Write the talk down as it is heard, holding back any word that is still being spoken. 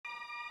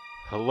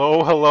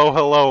Hello, hello,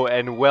 hello,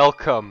 and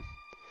welcome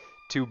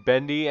to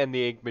Bendy and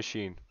the Ink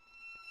Machine.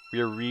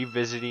 We are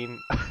revisiting.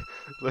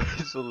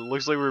 It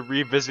looks like we're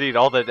revisiting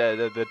all the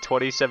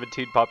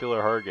 2017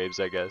 popular horror games,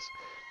 I guess.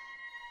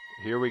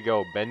 Here we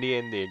go, Bendy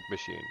and the Ink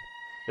Machine.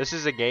 This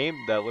is a game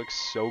that looks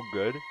so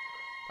good.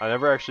 I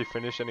never actually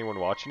finished anyone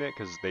watching it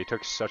because they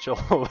took such a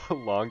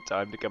long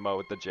time to come out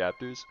with the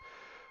chapters.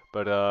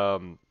 But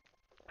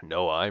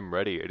no, I'm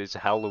ready. It is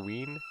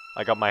Halloween.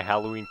 I got my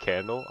Halloween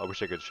candle. I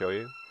wish I could show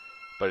you.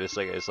 But it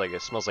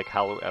smells like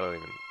Halloween. I don't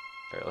even.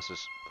 Alright,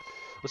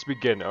 let's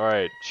begin.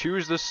 Alright,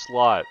 choose the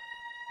slot.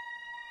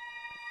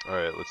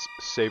 Alright, let's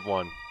save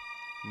one.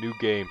 New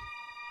game.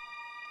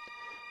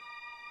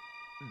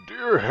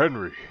 Dear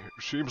Henry,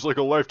 it seems like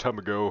a lifetime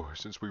ago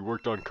since we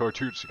worked on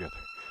cartoons together.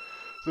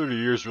 30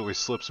 years really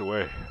slips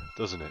away,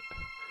 doesn't it?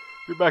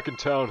 If you're back in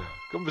town,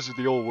 come visit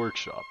the old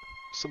workshop.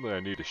 Something I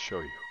need to show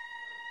you.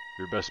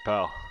 Your best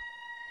pal,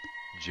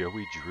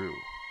 Joey Drew.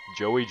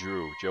 Joey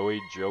Drew.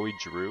 Joey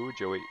Drew?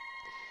 Joey...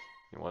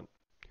 You know what?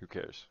 Who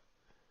cares?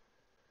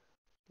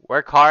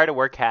 Work hard,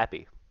 work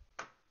happy.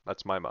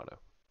 That's my motto.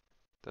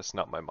 That's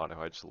not my motto,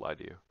 I just lied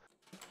to you.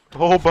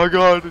 Oh my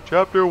god,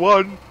 chapter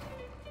 1!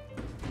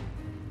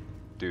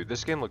 Dude,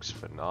 this game looks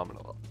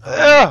phenomenal.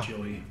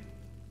 Joey,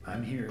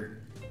 I'm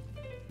here.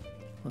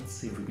 Let's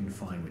see if we can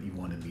find what you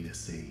wanted me to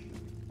see.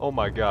 Oh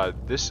my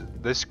god, this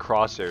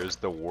crosshair is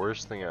the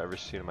worst thing I've ever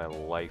seen in my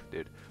life,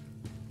 dude.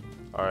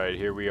 Alright,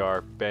 here we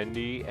are.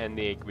 Bendy and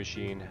the Ink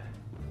Machine.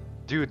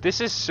 Dude, this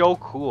is so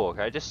cool.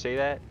 Can I just say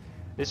that?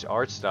 This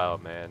art style,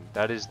 man.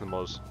 That is the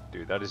most...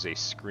 Dude, that is a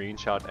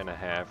screenshot and a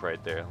half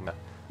right there.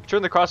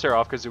 Turn the crosshair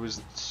off because it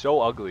was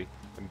so ugly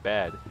and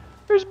bad.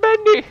 There's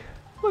Bendy!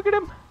 Look at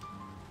him!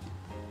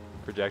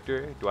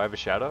 Projector. Do I have a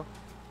shadow?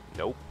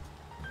 Nope.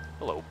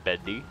 Hello,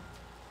 Bendy.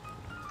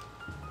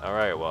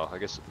 Alright, well, I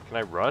guess... Can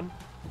I run?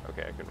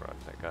 Okay, I can run,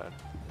 thank god.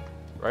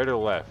 Right or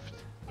left?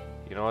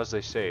 You know, as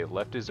they say,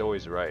 left is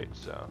always right,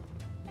 so...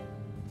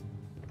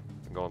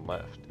 I'm going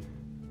left.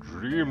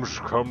 Dreams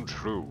come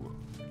true.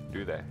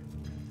 Do they?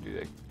 Do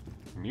they?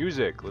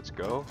 Music, let's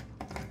go.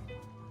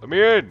 Let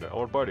me in! I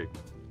want to party.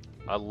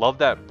 I love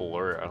that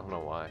blur, I don't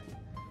know why.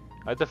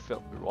 I had to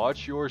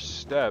watch your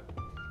step.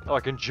 Oh,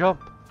 I can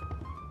jump!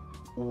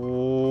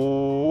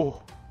 Ooh.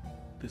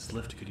 This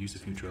lift could use a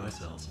few dry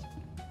cells.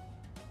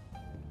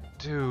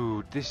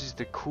 Dude, this is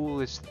the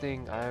coolest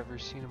thing I've ever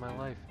seen in my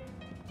life.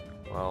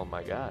 Oh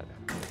my god,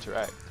 that's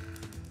right.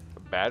 A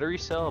battery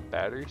cell? A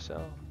battery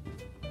cell?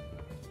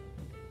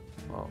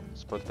 Well,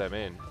 let's put them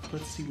in.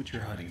 Let's see what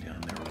you're hiding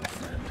down there, old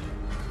friend.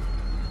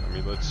 I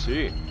mean, let's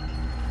see.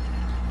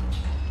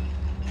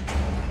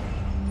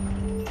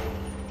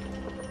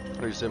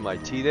 There's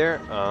MIT there.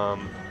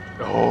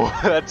 Oh,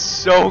 that's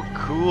so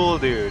cool,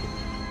 dude.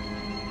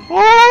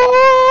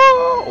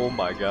 Oh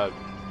my god.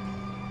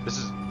 This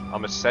is...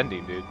 I'm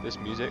ascending, dude. This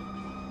music.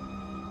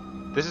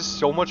 This is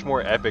so much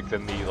more epic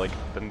than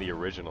the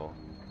original.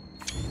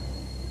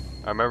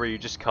 I remember you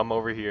just come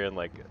over here and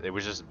like it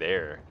was just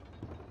there.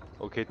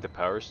 Locate the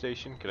power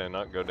station. Can I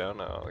not go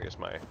down? Oh, I guess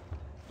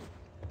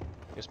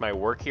my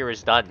work here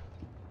is done.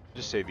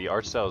 Just say the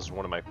art style is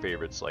one of my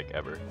favorites like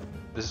ever.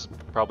 This is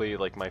probably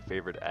like my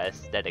favorite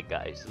aesthetic,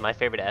 guys. My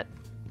favorite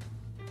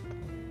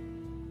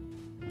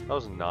That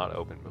was not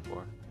open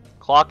before.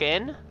 Clock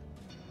in.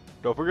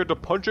 Don't forget to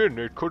punch in.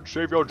 It could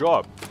save your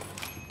job.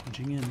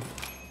 Punching in.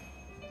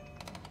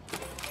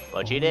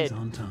 But you did.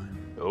 Always on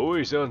time.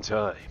 Always on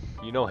time.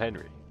 You know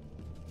Henry.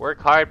 Work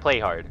hard,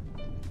 play hard.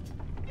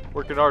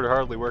 Working hard or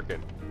hardly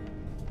working.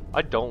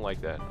 I don't like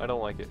that. I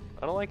don't like it.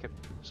 I don't like it.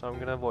 So I'm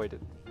gonna avoid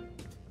it.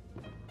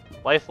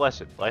 Life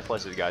lesson. Life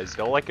lesson, guys.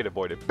 Don't like it,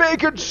 avoid it.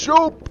 Bacon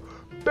soup!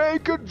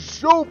 Bacon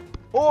soup!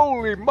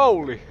 Holy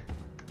moly!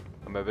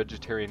 I'm a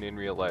vegetarian in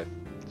real life,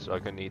 so I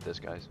couldn't eat this,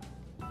 guys.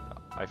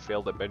 I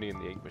failed at Bendy and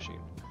the Ink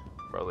Machine.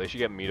 Bro, they should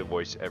get me to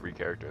voice every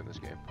character in this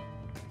game.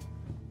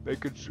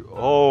 Bacon soup.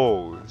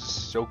 Oh,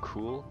 so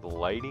cool. The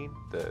lighting,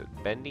 the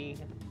Bendy.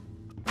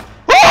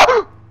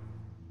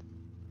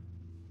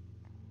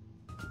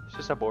 It's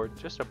just a board,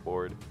 just a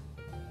board.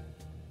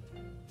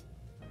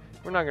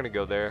 We're not gonna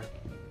go there.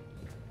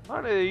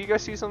 You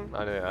guys see something?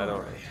 I don't.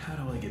 Alright, how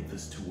do I get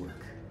this to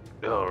work?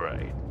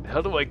 Alright,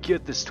 how do I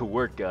get this to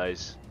work,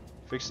 guys?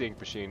 Fix the ink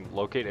machine,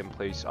 locate and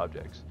place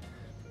objects.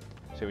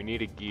 So we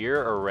need a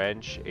gear, a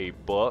wrench, a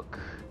book,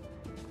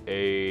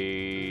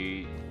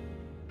 a...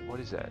 What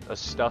is that? A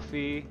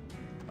stuffy,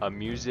 a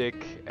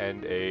music,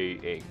 and a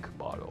ink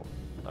bottle.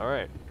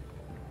 Alright.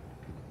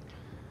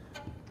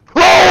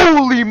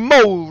 Holy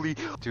moly!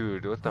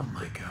 Dude, what the... Oh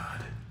my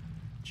god.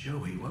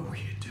 Joey, what were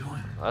you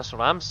doing? That's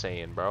what I'm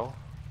saying, bro.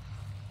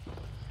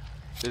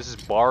 This is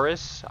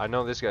Boris. I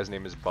know this guy's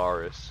name is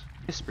Boris.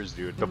 Whispers,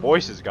 dude. The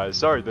voices, guys.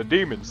 Sorry, the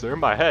demons. They're in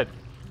my head.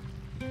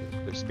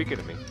 They're speaking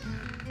to me.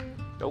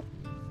 Nope.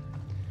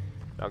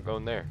 Not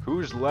going there.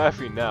 Who's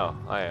laughing now?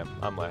 I am.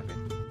 I'm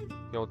laughing.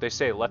 You know what they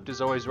say? Left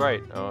is always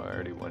right. Oh, I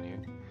already won here.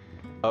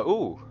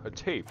 Ooh, a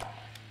tape. At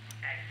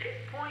this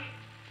point,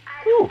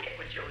 I don't get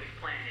what Joey's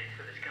plan is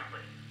for this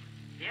company.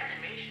 The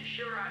animations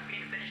sure aren't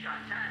being finished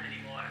on time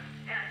anymore,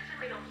 and I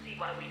certainly don't see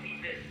why we need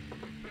this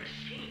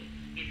machine.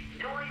 It's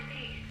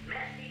noisy, it's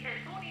messy,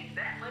 and who needs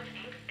that much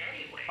ink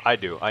anyway? I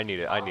do. I need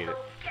it. I need it.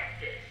 Also, get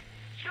this.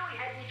 Joey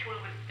had each one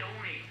of us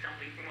donate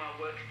something from our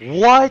workstation.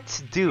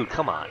 What? Dude,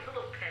 come on. Like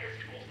little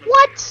pedestals.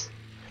 What?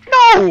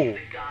 No!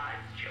 The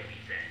gods, Joey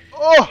says.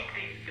 Oh! Keep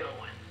things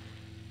going.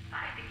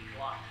 I think he's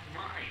lost his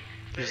mind.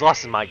 He's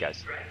lost his mind,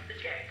 guys. Writes the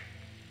checks.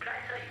 But I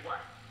tell you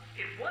what,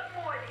 if one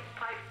more of these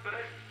pipes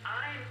burst,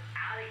 I'm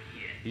out of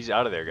here. He's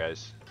out of there,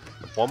 guys.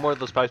 One more of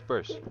those pipes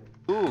burst.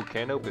 Ooh,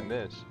 can't open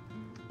this.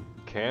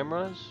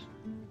 Cameras?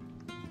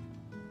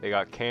 They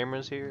got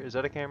cameras here. Is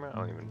that a camera? I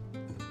don't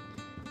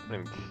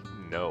even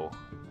know.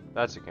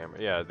 That's a camera.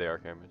 Yeah, they are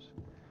cameras.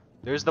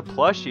 There's the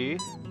plushie.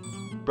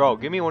 Bro,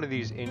 give me one of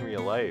these in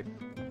real life.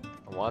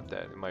 I want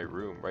that in my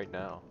room right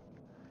now.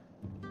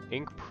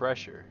 Ink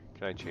pressure.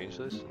 Can I change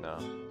this? No.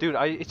 Dude,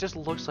 it just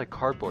looks like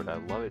cardboard. I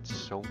love it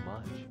so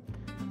much.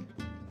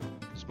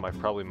 It's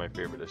probably my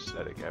favorite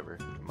aesthetic ever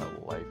in my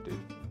life, dude.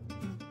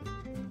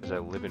 As I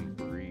live and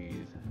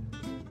breathe.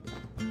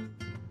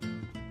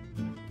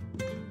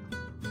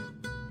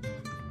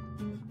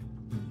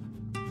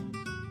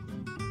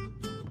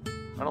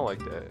 I don't like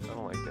that. I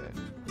don't like that.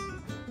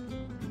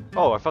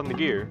 Oh, I found the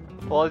gear.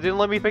 Well, it didn't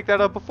let me pick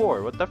that up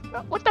before. What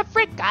the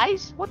frick,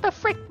 guys? What the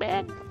frick,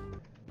 man?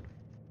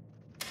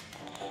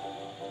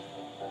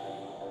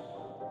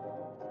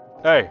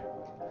 Hey.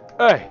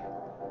 Hey.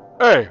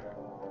 Hey.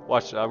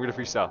 Watch, I'm gonna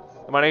freestyle.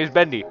 My name's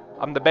Bendy.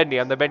 I'm the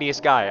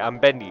Bendiest guy. I'm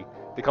Bendy.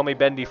 They call me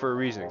Bendy for a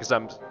reason, because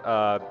I'm,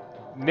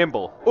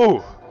 nimble.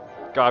 Ooh.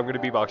 God, I'm gonna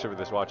beatbox over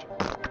this, watch.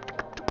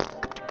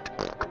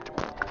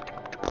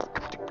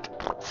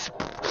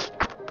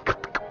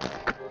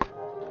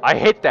 I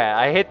hit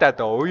that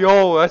though.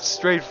 Yo, that's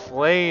straight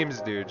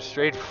flames, dude.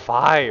 Straight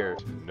fire.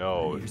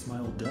 No. Here's my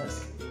old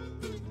desk.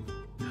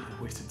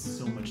 I wasted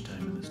so much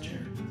time in this chair.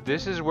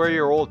 This is where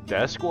your old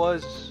desk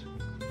was?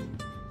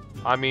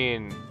 I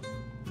mean...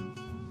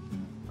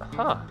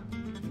 Huh.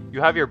 You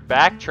have your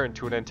back turned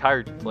to an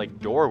entire, like,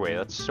 doorway.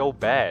 That's so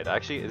bad.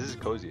 Actually, this is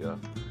cozy, though.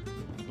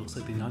 Looks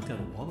like they knocked out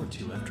a wall or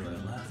two after I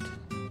left.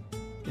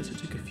 Guess it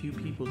took a few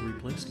people to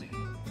replace me.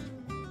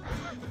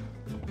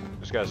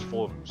 This guy's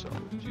full of himself.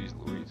 Jeez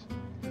Louise.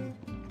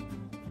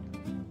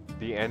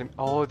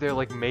 Oh, they're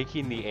like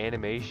making the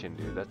animation,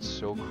 dude. That's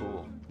so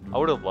cool. I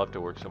would have loved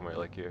to work somewhere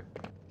like here.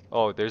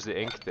 Oh, there's the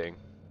ink thing.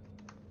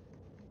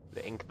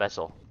 The ink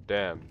vessel.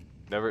 Damn.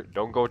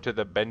 Don't go to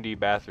the Bendy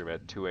bathroom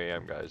at 2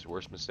 AM, guys.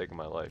 Worst mistake of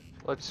my life.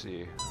 Let's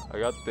see. I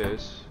got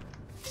this.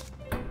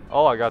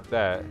 Oh, I got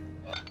that.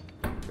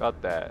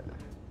 Got that.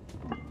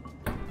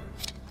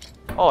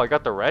 Oh, I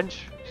got the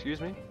wrench. Excuse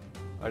me.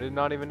 I did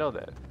not even know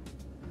that.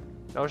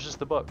 That was just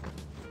the book.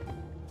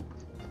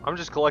 I'm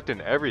just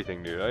collecting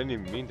everything, dude. I didn't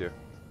even mean to.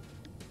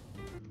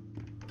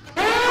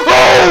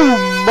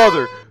 Oh,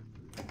 mother!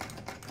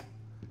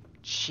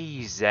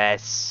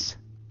 Jesus.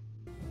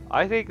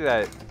 I think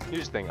that,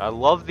 here's the thing. I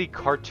love the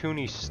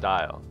cartoony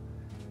style.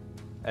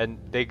 And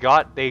No,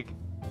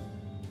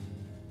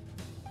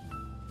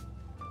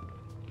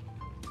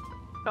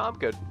 I'm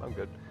good. I'm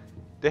good.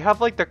 They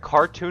have like the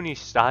cartoony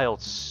style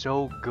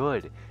so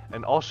good.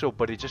 And also,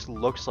 but it just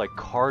looks like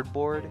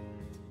cardboard.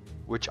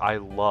 Which I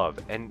love,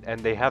 and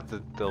they have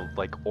the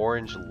like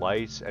orange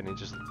lights, and it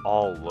just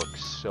all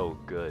looks so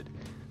good,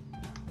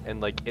 and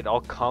like it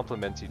all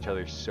complements each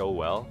other so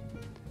well,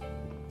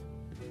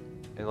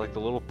 and like the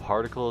little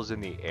particles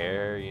in the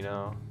air, you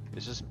know,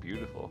 it's just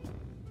beautiful.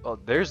 Oh,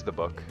 there's the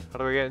book. How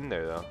do I get in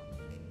there though?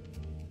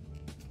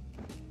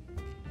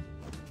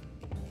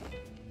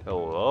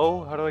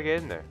 Hello? How do I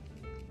get in there?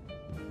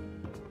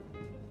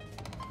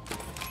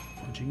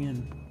 Punching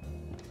in.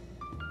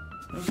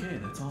 Okay,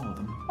 that's all of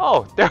them.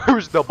 Oh,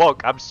 there's the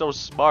book. I'm so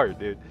smart,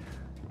 dude.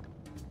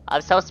 I'm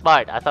so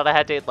smart. I thought I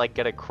had to like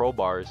get a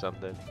crowbar or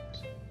something.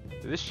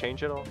 Did this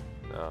change at all?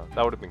 No,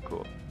 that would have been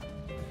cool.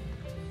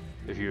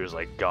 If he was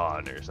like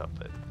gone or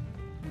something.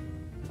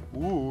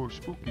 Ooh,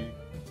 spooky.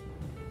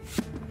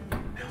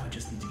 Now I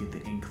just need to get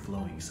the ink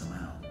flowing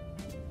somehow.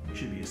 There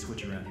should be a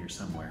switch around here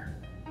somewhere.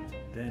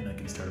 Then I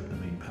can start up the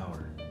main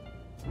power.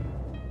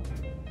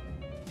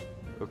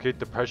 Locate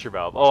the pressure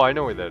valve. Oh, I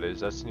know where that is.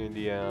 That's near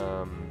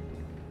the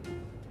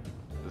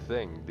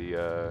thing.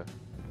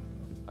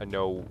 I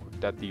know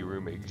that the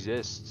room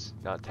exists,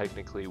 not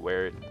technically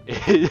where it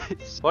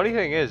is. Funny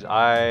thing is,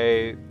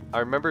 I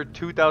remember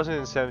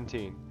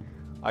 2017.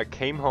 I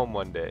came home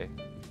one day.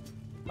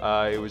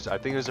 I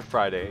think it was a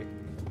Friday,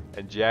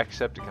 and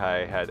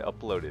Jacksepticeye had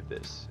uploaded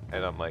this,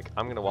 and I'm like,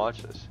 I'm gonna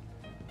watch this.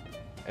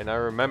 And I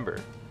remember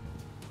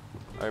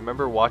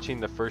watching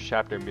the first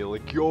chapter and being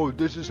like, yo,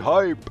 this is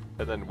hype,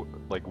 and then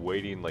like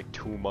waiting like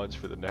 2 months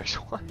for the next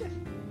one.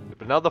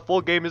 But now the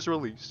full game is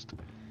released.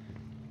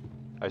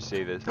 I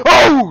say this.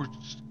 Oh!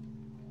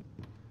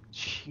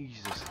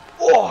 Jesus.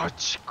 Oh,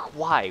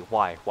 why?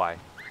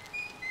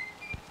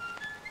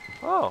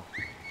 Oh.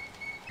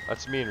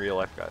 That's me in real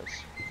life,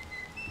 guys.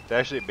 They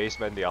actually based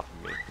Bendy off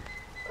of me.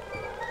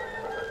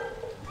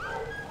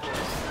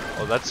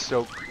 Oh, that's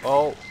so...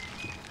 Oh.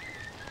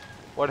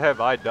 What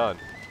have I done?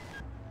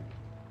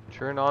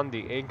 Turn on the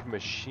ink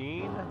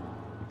machine.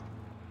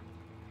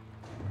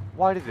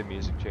 Why did the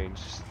music change?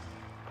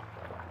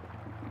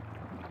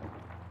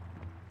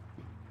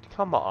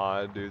 Come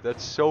on, dude.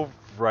 That's so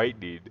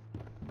frightening.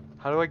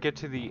 How do I get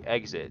to the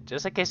exit?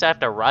 Just in case I have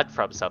to run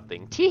from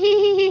something.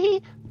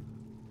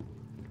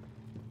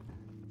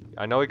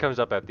 I know he comes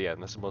up at the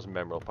end. That's the most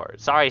memorable part.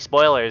 Sorry,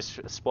 spoilers.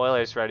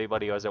 Spoilers for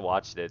anybody who hasn't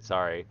watched it.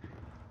 Sorry.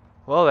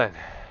 Well then,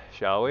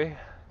 shall we?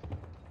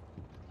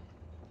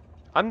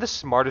 I'm the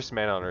smartest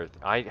man on earth.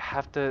 I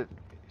have to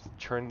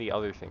turn the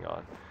other thing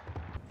on.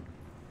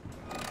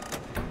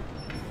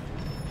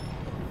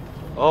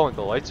 Oh, and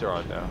the lights are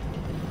on now.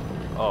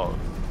 Oh.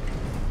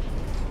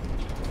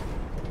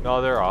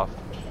 No, they're off.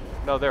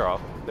 No, they're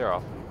off. They're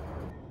off.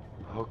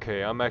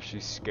 Okay, I'm actually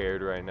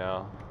scared right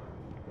now.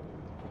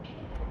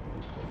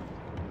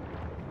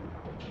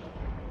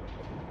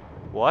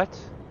 What?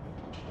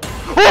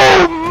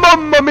 Oh,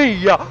 mamma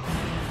mia!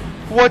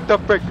 What the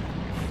frick?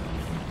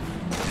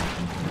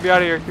 Get me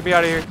out of here, get me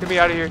out of here, get me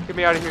out of here, get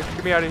me out of here,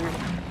 get me out of here.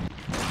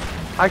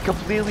 I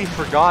completely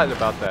forgot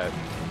about that.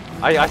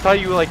 I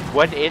thought you like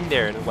went in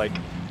there and like,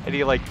 and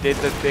he like did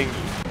the thing.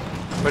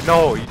 But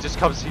no, he just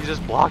comes, he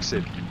just blocks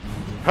it.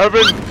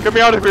 Heaven, get me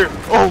out of here!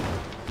 Oh!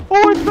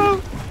 Oh, I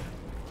fell!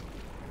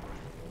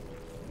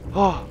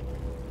 Oh!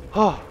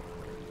 Oh!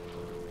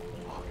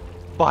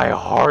 My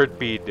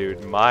heartbeat,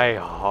 dude. My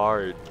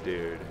heart,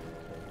 dude.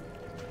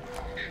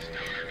 It's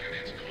dark and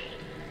it's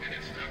cold, and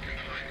it's stuck in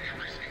behind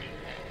every single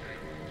wall.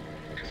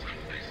 In some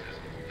places,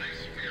 I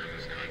swear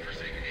this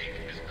godforsaken ink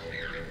is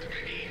clear up to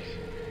my knees.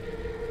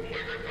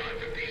 Whoever thought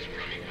that these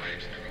rummy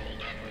pipes could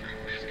hold up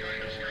through this kind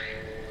of strain?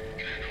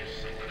 And I know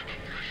something about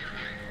pressure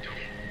I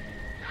don't.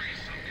 Or he's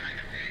some kind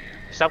of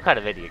idiot. Some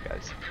kind of idiot,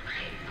 guys. But the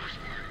real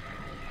worst part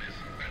about all this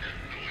are the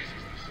noises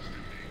the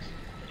system makes.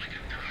 Like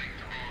a dying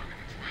dog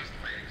in its last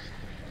legs.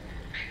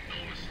 Ain't no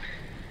mistake.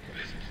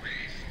 This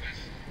place,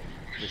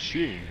 this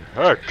Machine.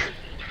 Heck.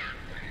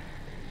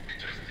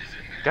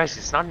 Guys,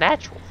 it's not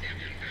natural.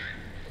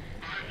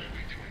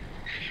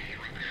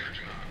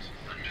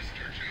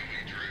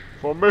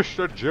 For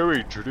Mr.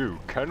 Jerry Drew.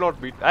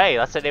 Cannot be. Hey,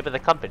 that's the name of the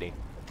company.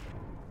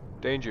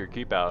 Danger,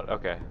 keep out.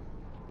 Okay.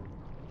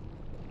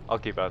 I'll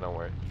keep out, don't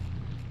worry.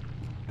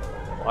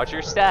 Watch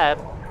your step.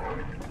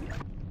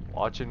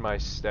 Watching my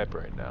step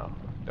right now.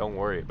 Don't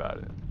worry about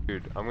it.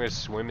 Dude, I'm gonna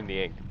swim in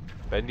the ink.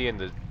 Bendy in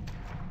the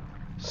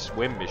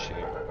swim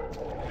machine.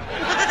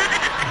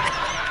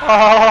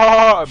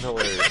 I'm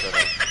hilarious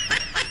right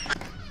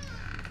now.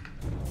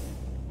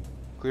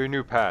 Clear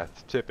new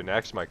path. Tip and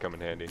X might come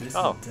in handy.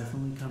 This'll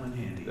definitely come in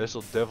handy.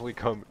 This'll definitely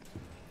come.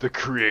 The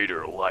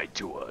creator lied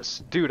to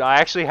us. Dude, I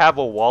actually have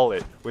a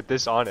wallet with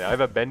this on it. I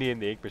have a Bendy in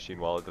the ink machine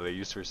wallet that I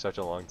used for such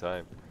a long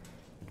time.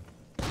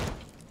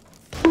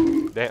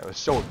 Damn, it's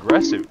so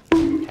aggressive,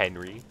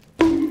 Henry.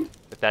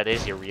 If that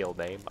is your real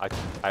name, I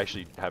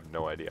actually have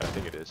no idea. I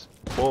think it is.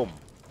 Boom.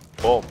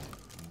 Boom.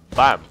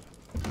 Bam.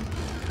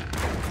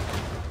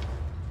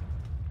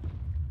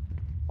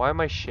 Why am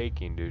I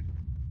shaking, dude?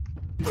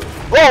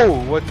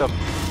 Oh, what the?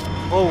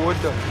 Oh, what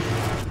the?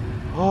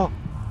 Oh.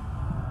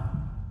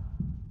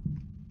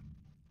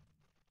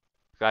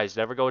 Guys,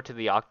 never go to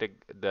the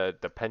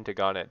the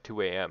Pentagon at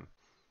 2 a.m.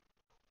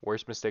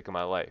 Worst mistake of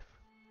my life.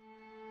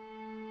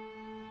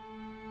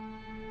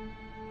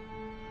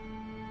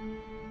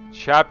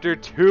 Chapter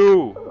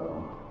 2.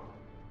 Oh,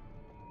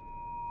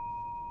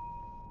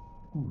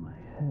 my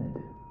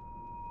head.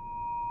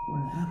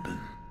 What happened?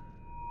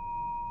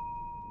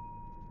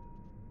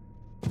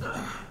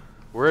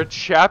 We're at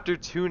chapter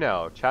 2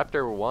 now.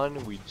 Chapter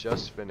 1 we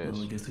just finished.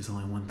 Well, I guess there's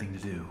only one thing to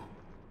do.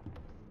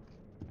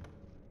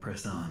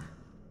 Press on.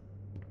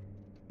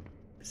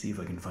 See if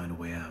I can find a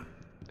way out.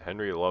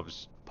 Henry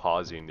loves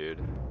pausing, dude.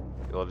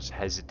 He loves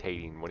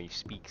hesitating when he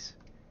speaks.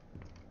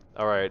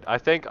 Alright, I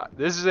think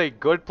this is a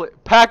good place.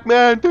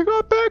 Pac-Man! They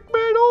got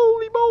Pac-Man!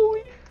 Holy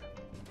moly!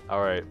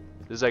 Alright,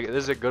 this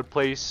is a good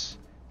place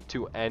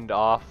to end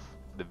off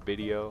the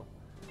video.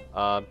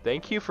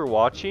 Thank you for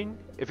watching.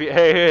 If you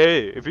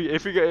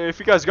if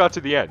you guys got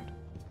to the end,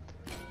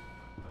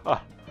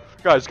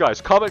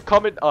 guys,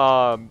 comment.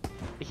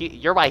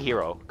 You're my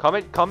hero.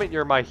 Comment.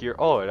 You're my hero.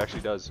 Oh, it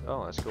actually does.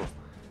 Oh, that's cool.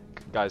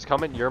 Guys,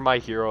 comment. You're my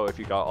hero if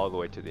you got all the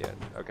way to the end.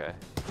 Okay,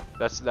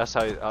 that's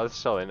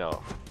how I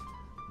know.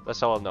 That's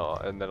how I'll know,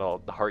 and then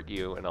I'll heart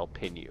you and I'll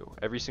pin you.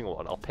 Every single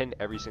one. I'll pin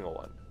every single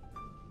one.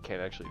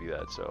 Can't actually do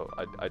that, so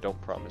I don't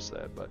promise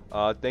that, but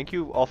thank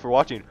you all for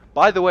watching.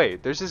 By the way,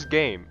 there's this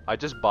game I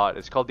just bought.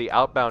 It's called The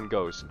Outbound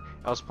Ghost.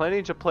 I was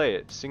planning to play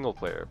it single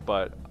player,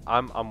 but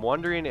I'm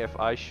wondering if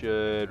I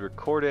should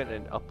record it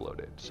and upload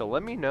it. So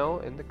let me know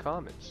in the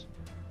comments.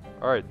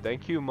 All right,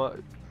 thank you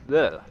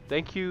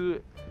thank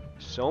you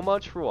so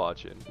much for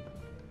watching,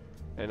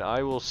 and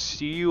I will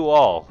see you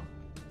all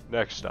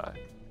next time.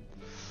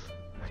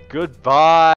 Goodbye.